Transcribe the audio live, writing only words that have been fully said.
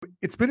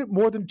It's been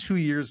more than 2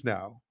 years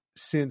now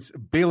since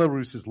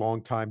Belarus's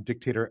longtime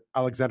dictator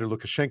Alexander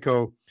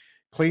Lukashenko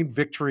claimed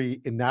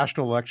victory in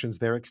national elections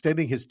there,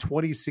 extending his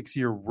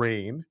 26-year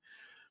reign.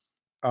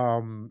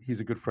 He's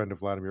a good friend of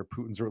Vladimir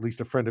Putin's, or at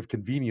least a friend of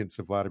convenience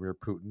of Vladimir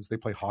Putin's. They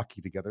play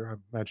hockey together. I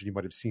imagine you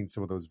might have seen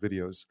some of those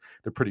videos.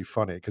 They're pretty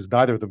funny because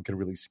neither of them can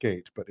really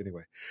skate. But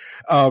anyway,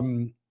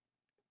 and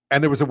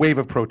there was a wave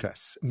of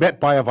protests met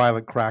by a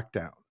violent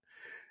crackdown.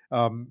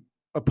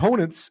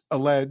 Opponents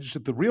alleged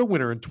that the real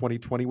winner in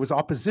 2020 was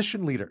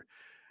opposition leader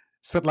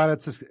Sviatlana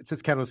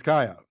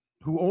Tsikhanouskaya,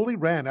 who only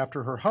ran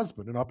after her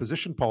husband, an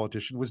opposition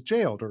politician, was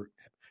jailed or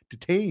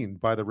detained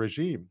by the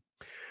regime.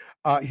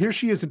 Here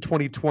she is in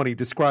 2020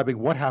 describing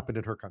what happened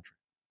in her country.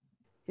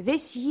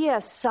 This year,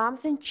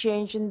 something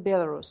changed in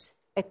Belarus,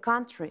 a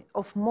country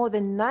of more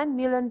than 9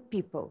 million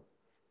people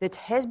that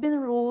has been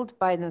ruled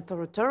by an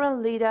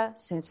authoritarian leader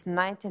since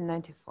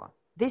 1994.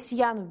 These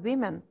young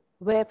women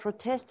were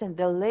protesting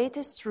the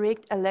latest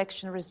rigged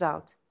election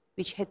result,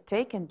 which had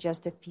taken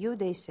just a few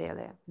days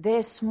earlier.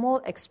 Their small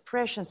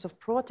expressions of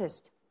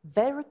protest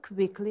very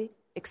quickly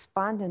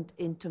expanded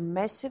into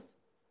massive,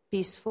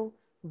 peaceful,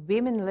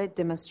 women-led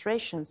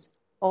demonstrations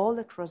all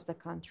across the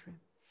country.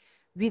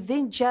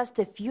 Within just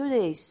a few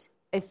days,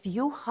 a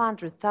few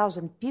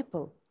 100,000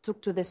 people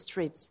took to the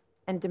streets,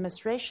 and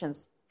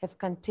demonstrations have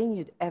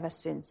continued ever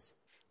since,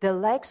 the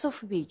likes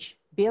of which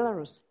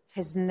Belarus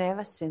has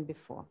never seen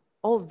before.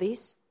 All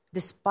this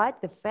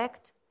despite the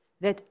fact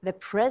that the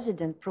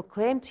president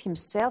proclaimed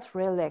himself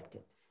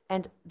re-elected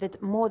and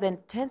that more than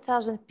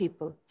 10,000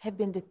 people have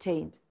been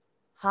detained,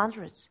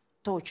 hundreds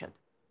tortured,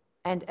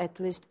 and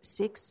at least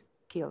 6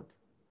 killed.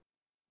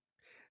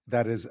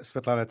 That is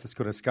Sviatlana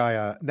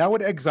Tsikhanouskaya, now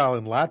in exile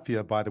in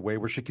Latvia, by the way,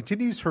 where she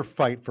continues her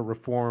fight for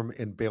reform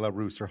in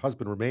Belarus. Her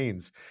husband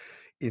remains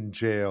in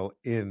jail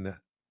in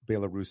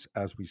Belarus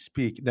as we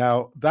speak.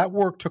 Now, that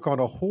work took on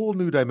a whole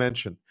new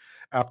dimension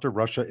after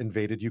Russia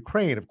invaded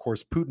Ukraine. Of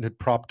course, Putin had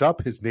propped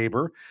up his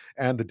neighbor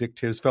and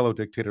his fellow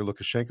dictator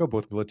Lukashenko,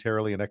 both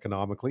militarily and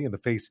economically, in the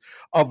face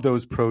of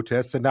those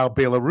protests. And now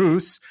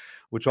Belarus,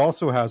 which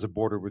also has a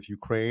border with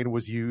Ukraine,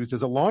 was used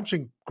as a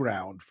launching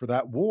ground for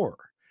that war.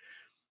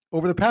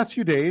 Over the past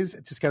few days,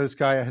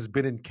 Tsikhanouskaya has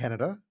been in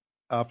Canada,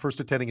 first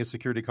attending a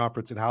security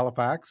conference in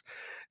Halifax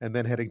and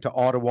then heading to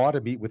Ottawa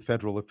to meet with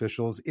federal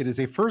officials. It is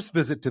a first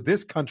visit to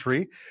this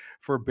country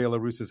for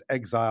Belarus's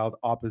exiled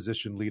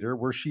opposition leader,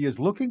 where she is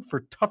looking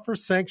for tougher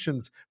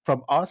sanctions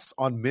from us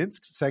on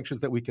Minsk,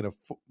 sanctions that we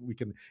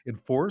can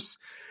enforce.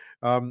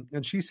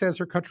 And she says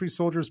her country's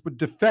soldiers would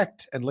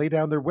defect and lay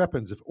down their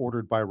weapons if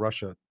ordered by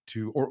Russia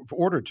or if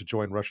ordered to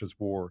join Russia's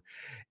war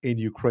in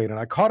Ukraine. And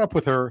I caught up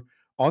with her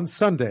on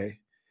Sunday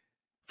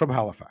from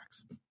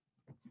Halifax.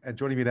 And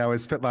joining me now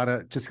is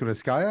Sviatlana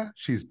Tsikhanouskaya.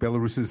 She's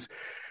Belarus's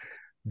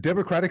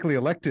democratically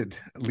elected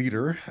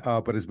leader,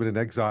 but has been in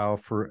exile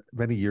for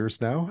many years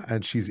now.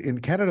 And she's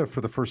in Canada for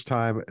the first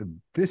time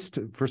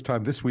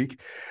this week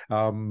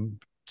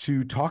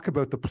to talk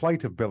about the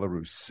plight of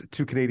Belarus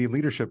to Canadian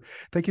leadership.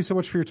 Thank you so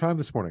much for your time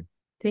this morning.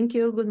 Thank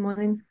you. Good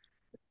morning.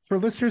 For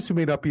listeners who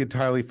may not be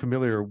entirely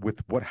familiar with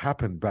what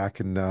happened back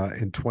in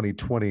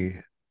 2020,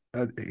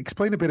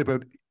 explain a bit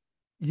about.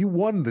 You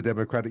won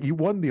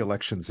the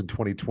elections in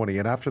 2020,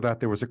 and after that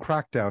there was a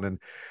crackdown,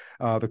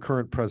 and the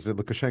current president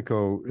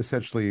Lukashenko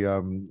essentially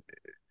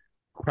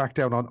cracked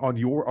down on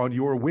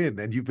your win,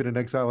 and you've been in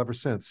exile ever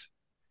since.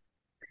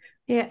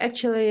 Yeah,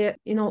 actually,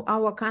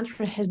 our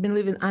country has been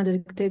living under the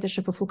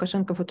dictatorship of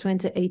Lukashenko for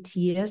 28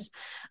 years.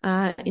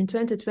 In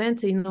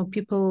 2020,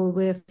 people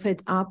were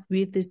fed up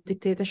with this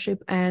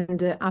dictatorship,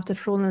 and after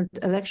fraudulent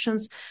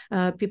elections,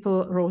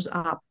 people rose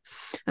up.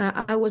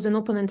 I was an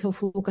opponent of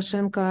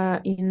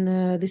Lukashenko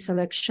in these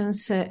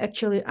elections.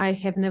 Actually, I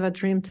have never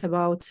dreamed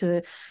about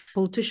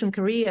politician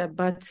career,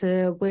 but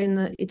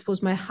when it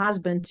was my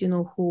husband,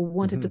 who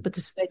wanted to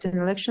participate in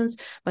elections,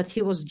 but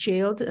he was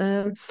jailed,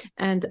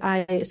 and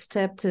I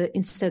stepped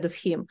instead of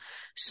him.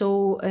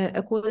 So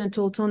according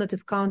to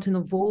alternative counting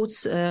of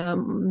votes,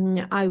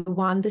 I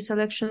won these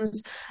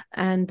elections,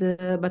 but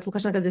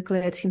Lukashenko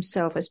declared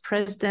himself as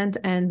president,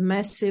 and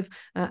massive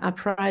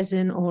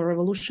uprising or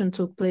revolution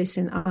took place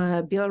in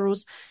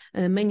Belarus.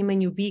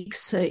 Many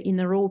weeks in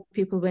a row,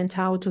 people went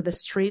out to the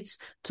streets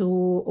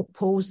to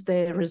oppose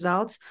the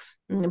results.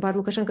 But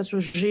Lukashenko's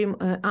regime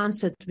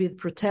answered with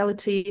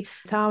brutality.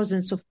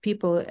 Thousands of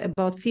people,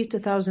 about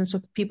 50,000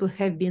 of people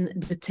have been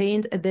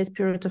detained at that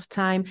period of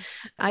time.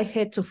 I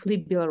had to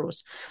flee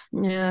Belarus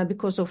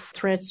because of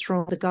threats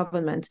from the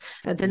government.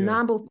 The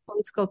number of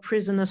political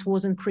prisoners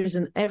was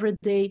increasing every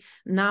day.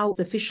 Now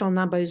the official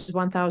number is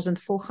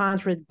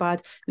 1,400,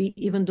 but we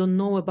even don't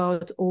know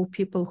about all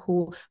people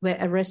who were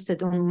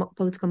arrested on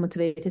political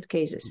motivated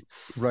cases.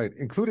 Right,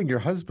 including your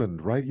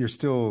husband, right? He's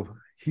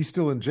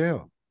still in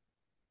jail.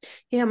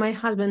 Yeah, my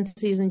husband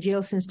is in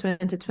jail since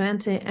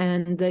 2020.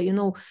 And,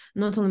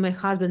 not only my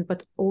husband,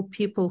 but all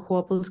people who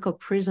are political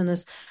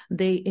prisoners,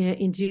 they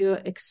endure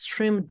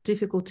extreme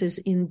difficulties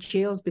in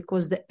jails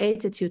because the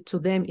attitude to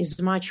them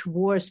is much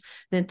worse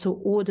than to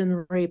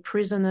ordinary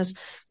prisoners.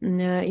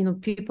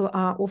 People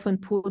are often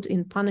put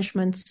in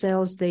punishment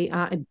cells. They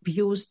are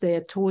abused, they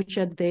are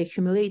tortured, they are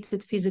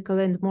humiliated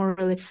physically and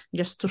morally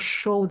just to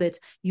show that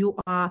you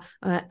are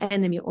an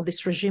enemy of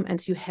this regime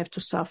and you have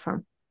to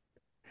suffer.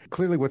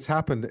 Clearly, what's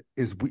happened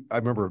is I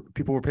remember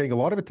people were paying a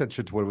lot of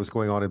attention to what was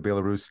going on in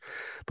Belarus,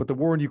 but the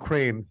war in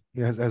Ukraine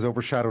has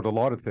overshadowed a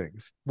lot of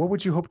things. What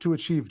would you hope to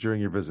achieve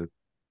during your visit?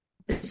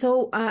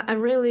 So I'm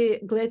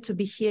really glad to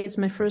be here. It's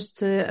my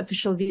first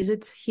official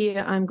visit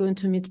here. I'm going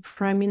to meet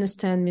Prime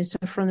Minister and Minister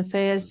of Foreign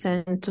Affairs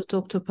and to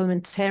talk to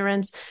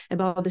parliamentarians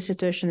about the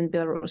situation in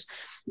Belarus.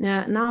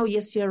 Now,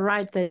 yes, you're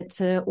right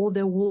that all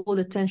the world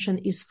attention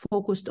is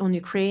focused on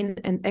Ukraine,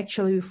 and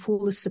actually we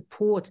fully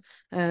support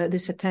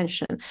this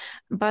attention.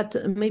 But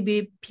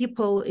maybe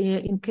people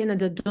in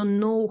Canada don't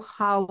know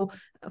how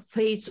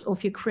fates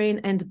of Ukraine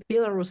and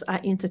Belarus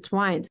are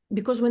intertwined.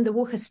 Because when the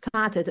war has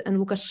started and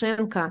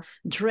Lukashenko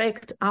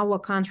dragged our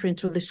country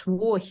into this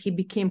war, he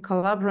became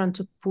collaborator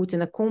to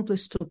Putin,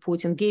 accomplice to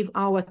Putin, gave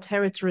our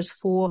territories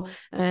for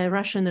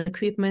Russian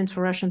equipment,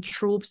 for Russian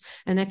troops,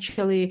 and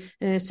actually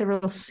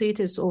several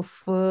cities of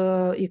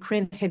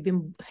Ukraine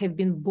have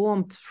been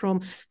bombed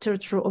from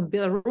territory of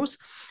Belarus.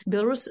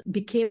 Belarus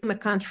became a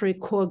country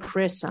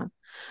co-aggressor.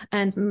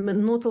 And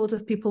not a lot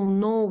of people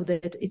know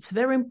that it's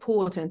very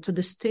important to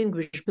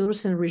distinguish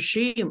Belarusian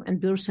regime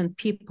and Belarusian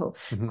people,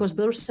 because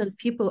Belarusian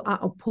people are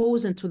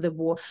opposing to the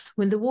war.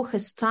 When the war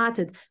has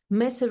started,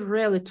 massive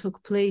rally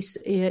took place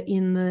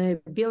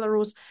in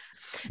Belarus.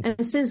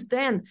 And since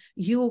then,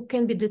 you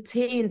can be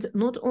detained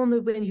not only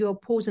when you're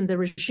opposing the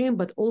regime,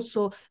 but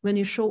also when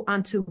you show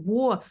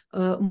anti-war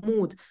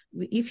mood.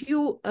 If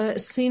you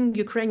sing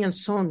Ukrainian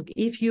song,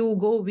 if you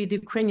go with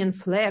Ukrainian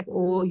flag,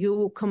 or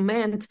you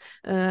comment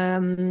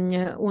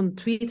on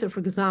Twitter, for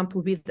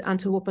example, with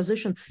anti-war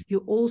position, you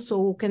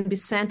also can be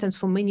sentenced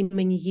for many,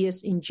 many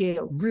years in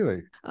jail.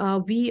 Really?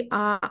 We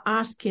are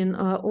asking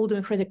all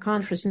democratic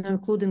countries,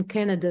 including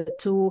Canada,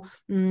 to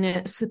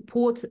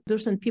support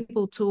Belarusian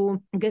people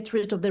to get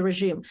rid of the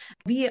regime.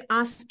 We are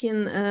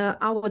asking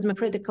our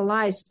democratic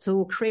allies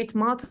to create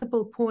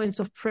multiple points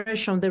of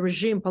pressure on the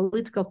regime,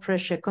 political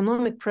pressure,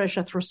 economic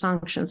pressure through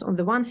sanctions on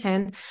the one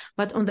hand,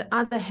 but on the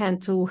other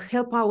hand, to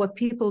help our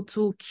people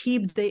to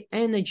keep the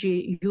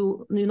energy,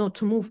 to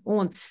move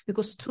on,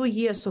 because 2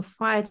 years of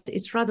fight,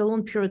 it's rather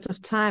long period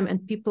of time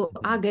and people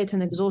are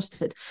getting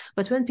exhausted.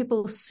 But when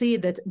people see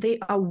that they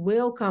are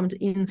welcomed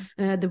in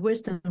the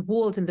Western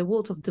world, in the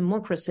world of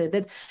democracy,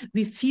 that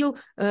we feel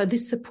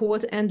this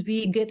support and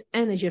we get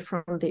energy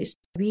from this.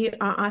 We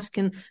are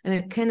asking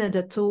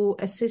Canada to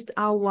assist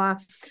our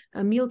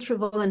military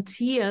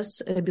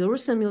volunteers,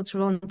 Belarusian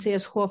military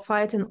volunteers who are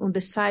fighting on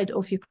the side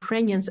of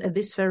Ukrainians at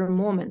this very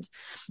moment.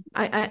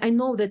 I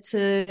know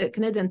that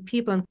Canadian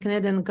people and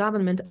Canadian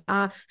government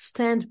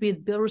stand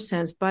with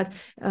Belarusians, but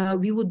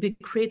we would be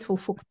grateful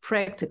for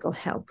practical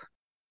help.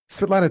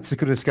 Sviatlana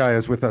Tsikhanouskaya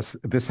is with us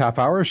this half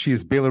hour. She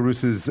is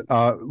Belarus's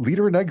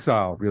leader in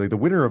exile, really, the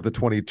winner of the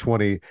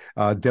 2020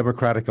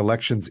 democratic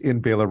elections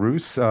in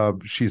Belarus.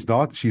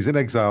 She's in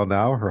exile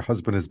now. Her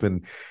husband has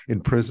been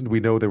imprisoned. We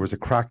know there was a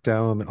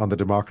crackdown on the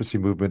democracy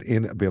movement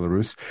in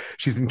Belarus.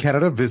 She's in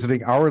Canada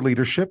visiting our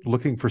leadership,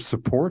 looking for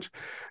support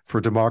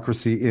for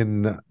democracy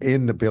in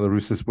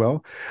Belarus as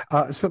well.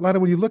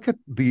 Sviatlana, when you look at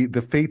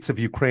the fates of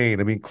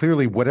Ukraine, I mean,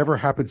 clearly whatever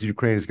happens in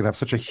Ukraine is going to have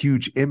such a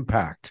huge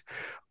impact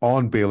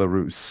on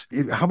Belarus.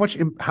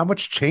 How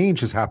much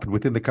change has happened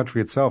within the country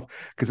itself?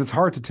 Because it's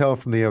hard to tell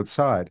from the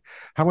outside.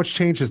 How much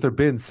change has there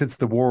been since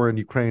the war in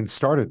Ukraine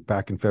started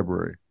back in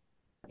February?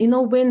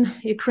 When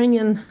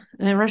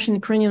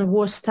Russian-Ukrainian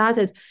war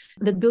started,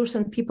 the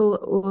Belarusian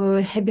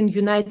people have been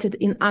united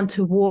in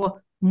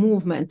anti-war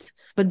movement.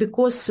 But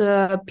because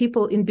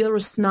people in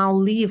Belarus now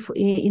live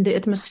in the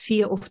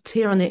atmosphere of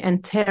tyranny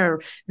and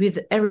terror with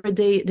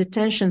everyday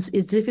detentions,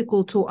 it's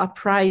difficult to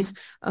uprise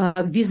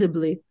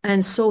visibly.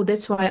 And so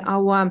that's why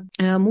our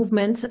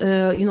movement,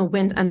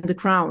 went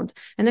underground.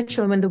 And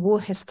actually, when the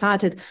war has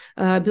started,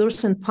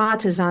 Belarusian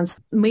partisans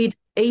made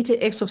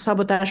 80 acts of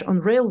sabotage on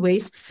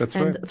railways. That's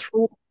and right.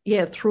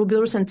 Through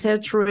Belarusian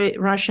territory,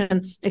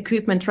 Russian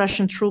equipment,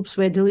 Russian troops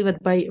were delivered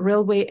by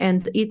railway,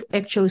 and it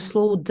actually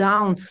slowed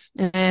down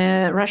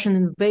Russian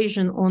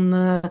invasion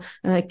on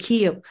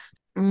Kiev.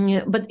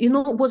 But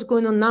what's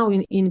going on now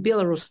in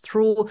Belarus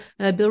through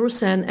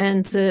Belarusian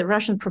and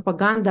Russian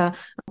propaganda.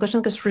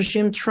 Lukashenko's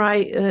regime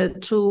try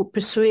to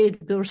persuade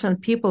Belarusian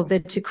people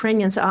that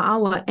Ukrainians are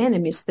our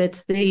enemies,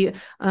 that they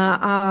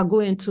are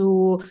going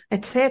to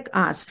attack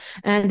us.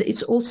 And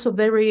it's also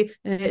very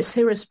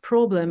serious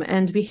problem,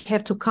 and we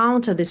have to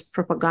counter this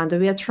propaganda.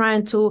 We are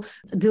trying to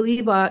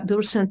deliver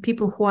Belarusian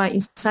people who are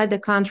inside the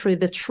country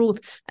the truth.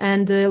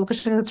 And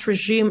Lukashenko's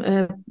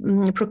regime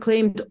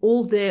proclaimed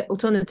all the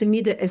alternative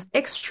media as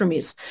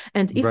extremists.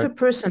 And if a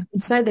person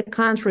inside the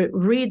country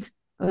read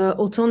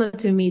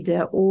alternative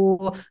media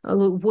or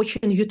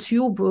watching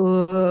YouTube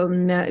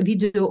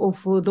video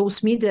of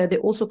those media, they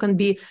also can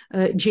be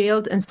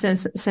jailed and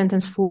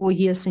sentenced for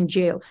years in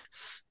jail.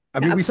 I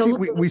mean,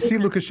 Absolutely. we see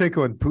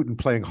Lukashenko and Putin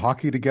playing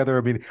hockey together.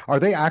 I mean, are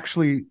they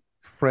actually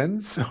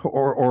friends,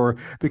 or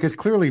because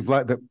clearly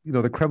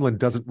the Kremlin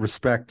doesn't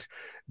respect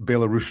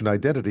Belarusian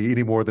identity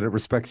any more than it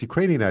respects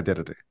Ukrainian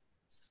identity?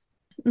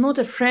 Not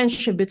a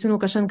friendship between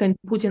Lukashenko and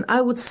Putin.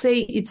 I would say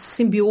it's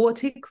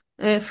symbiotic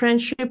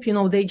friendship.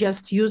 They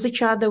just use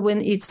each other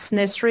when it's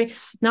necessary.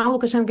 Now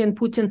Lukashenko and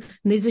Putin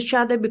needs each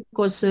other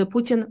because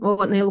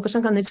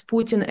Lukashenko needs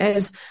Putin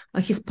as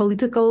his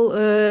political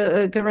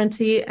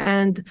guarantee,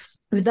 and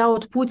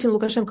without Putin,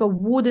 Lukashenko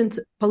wouldn't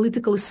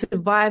politically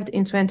survive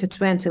in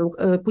 2020.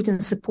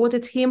 Putin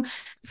supported him.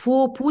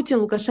 For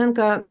Putin,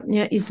 Lukashenko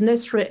is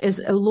necessary as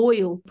a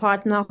loyal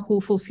partner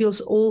who fulfills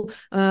all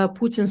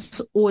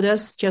Putin's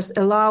orders. Just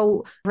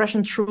allow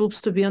Russian troops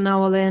to be on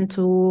our land,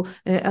 to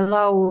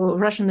allow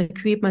Russian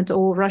equipment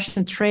or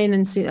Russian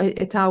training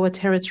at our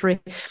territory.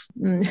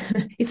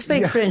 It's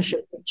fake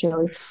friendship,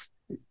 actually.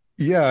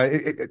 Yeah,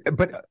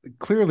 but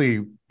clearly,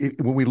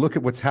 when we look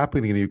at what's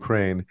happening in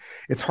Ukraine,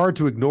 it's hard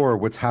to ignore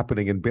what's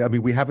happening I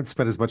mean, we haven't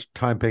spent as much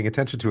time paying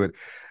attention to it,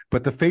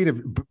 but the fate of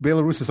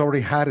Belarus has already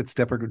had its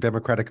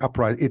democratic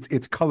uprising,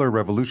 its color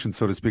revolution,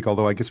 so to speak,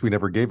 although I guess we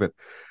never gave it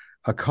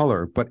a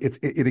color, but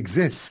it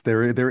exists.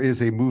 There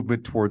is a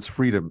movement towards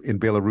freedom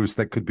in Belarus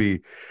that could be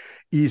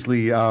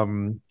easily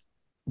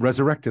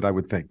resurrected, I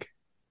would think.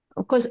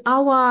 Because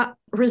our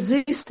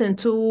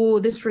resistance to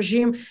this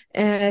regime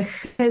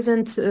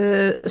hasn't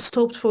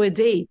stopped for a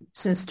day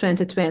since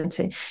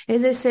 2020.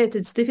 As I said,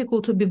 it's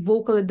difficult to be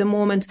vocal at the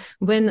moment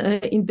when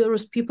in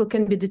Belarus people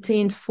can be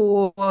detained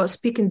for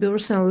speaking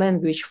Belarusian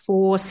language,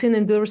 for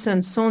singing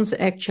Belarusian songs,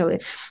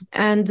 actually.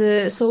 And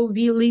so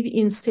we live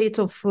in state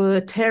of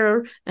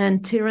terror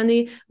and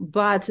tyranny,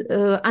 but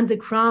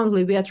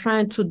undergroundly we are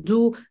trying to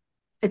do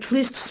at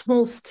least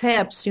small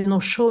steps,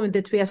 showing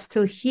that we are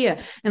still here.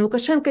 And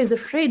Lukashenko is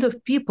afraid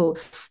of people.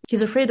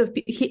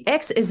 He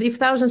acts as if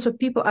thousands of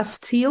people are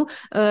still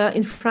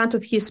in front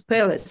of his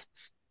palace.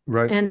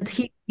 Right. And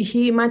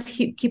he might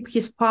keep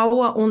his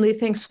power only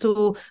thanks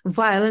to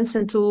violence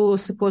and to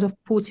support of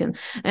Putin.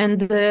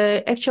 And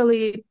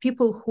actually,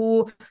 people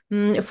who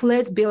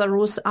fled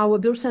Belarus, our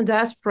Belarusian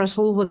diasporas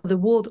all over the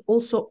world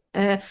also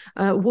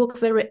work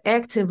very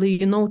actively,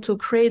 to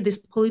create this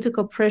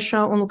political pressure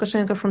on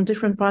Lukashenko from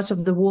different parts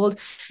of the world.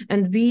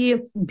 And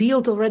we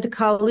built already a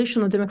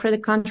coalition of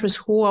democratic countries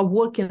who are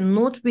working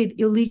not with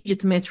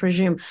illegitimate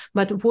regime,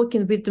 but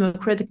working with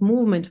democratic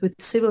movement, with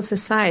civil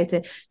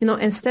society,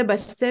 and step by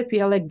step, we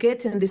are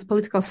getting this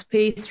political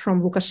space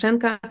from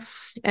Lukashenko,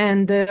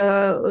 and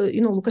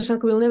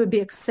Lukashenko will never be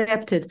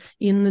accepted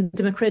in the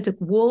democratic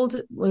world,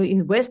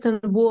 in Western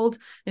world,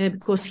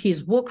 because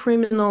he's war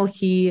criminal.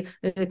 He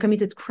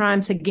committed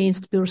crimes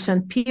against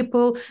Belarusian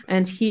people,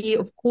 and he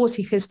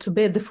has to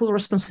bear the full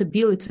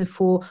responsibility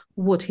for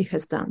what he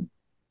has done.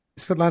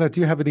 Sviatlana,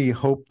 do you have any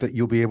hope that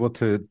you'll be able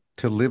to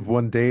live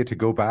one day, to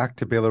go back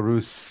to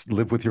Belarus,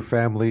 live with your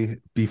family,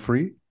 be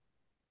free?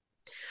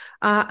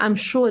 I'm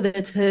sure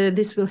that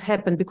this will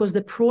happen because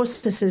the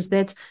processes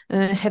that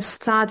have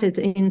started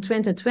in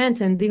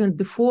 2020 and even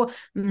before,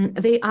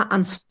 they are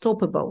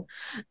unstoppable.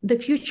 The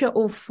future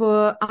of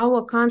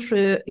our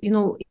country,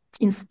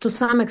 to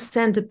some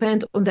extent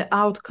depend on the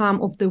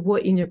outcome of the war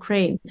in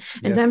Ukraine.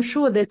 And I'm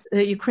sure that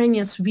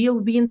Ukrainians will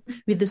win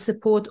with the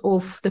support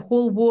of the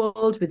whole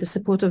world, with the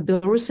support of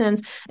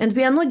Belarusians. And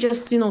we are not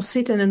just,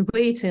 sitting and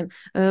waiting.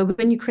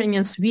 When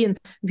Ukrainians win,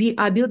 we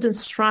are building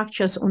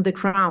structures on the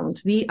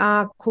ground. We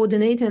are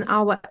coordinating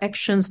our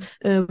actions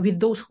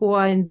with those who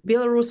are in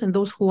Belarus and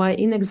those who are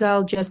in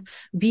exile.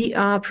 We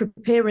are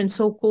preparing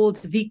so-called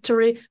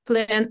victory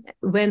plan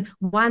when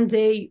one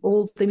day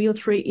all the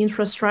military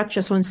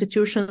infrastructures or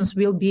institutions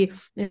will be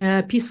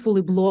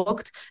peacefully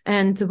blocked,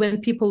 and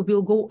when people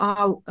will go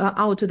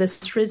out to the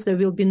streets, there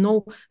will be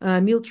no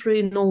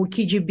military, no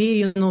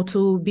KGB,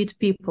 to beat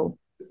people.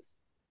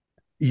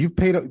 You've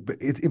paid.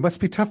 It must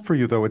be tough for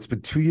you, though. It's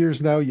been 2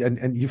 years now,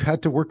 and you've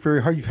had to work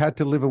very hard. You've had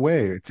to live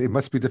away. It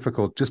must be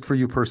difficult, just for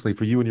you personally,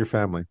 for you and your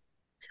family.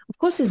 Of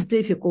course, it's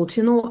difficult.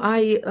 Every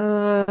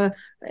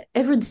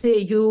day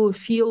you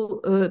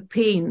feel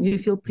pain. You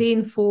feel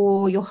pain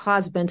for your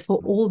husband, for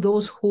all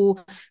those who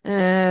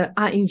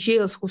are in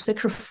jails, who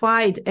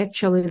sacrificed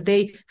actually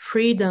their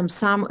freedom,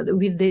 some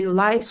with their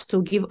lives,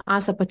 to give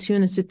us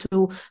opportunity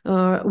to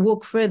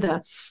work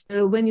further.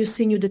 When you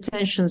see new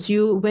detentions,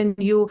 when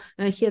you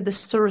hear the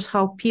stories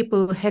how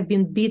people have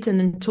been beaten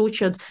and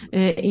tortured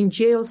in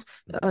jails,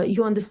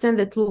 you understand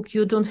that, look,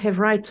 you don't have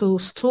right to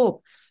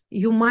stop.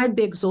 You might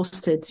be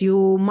exhausted,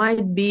 you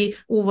might be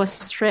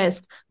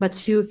overstressed,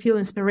 but you feel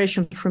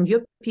inspiration from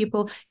your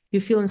people, you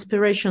feel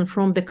inspiration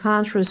from the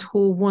countries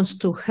who wants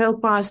to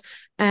help us,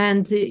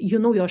 and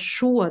you're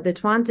sure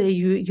that one day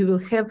you will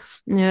have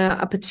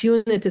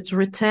opportunity to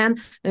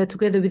return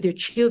together with your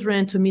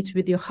children, to meet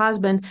with your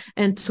husband,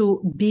 and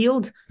to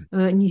build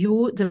a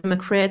new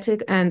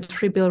democratic and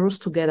free Belarus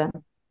together.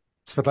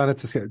 Sviatlana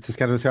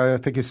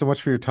Tsikhanouskaya, thank you so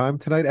much for your time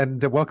tonight,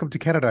 and welcome to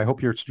Canada. I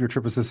hope your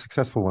trip was a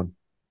successful one.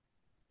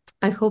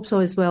 I hope so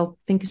as well.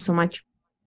 Thank you so much.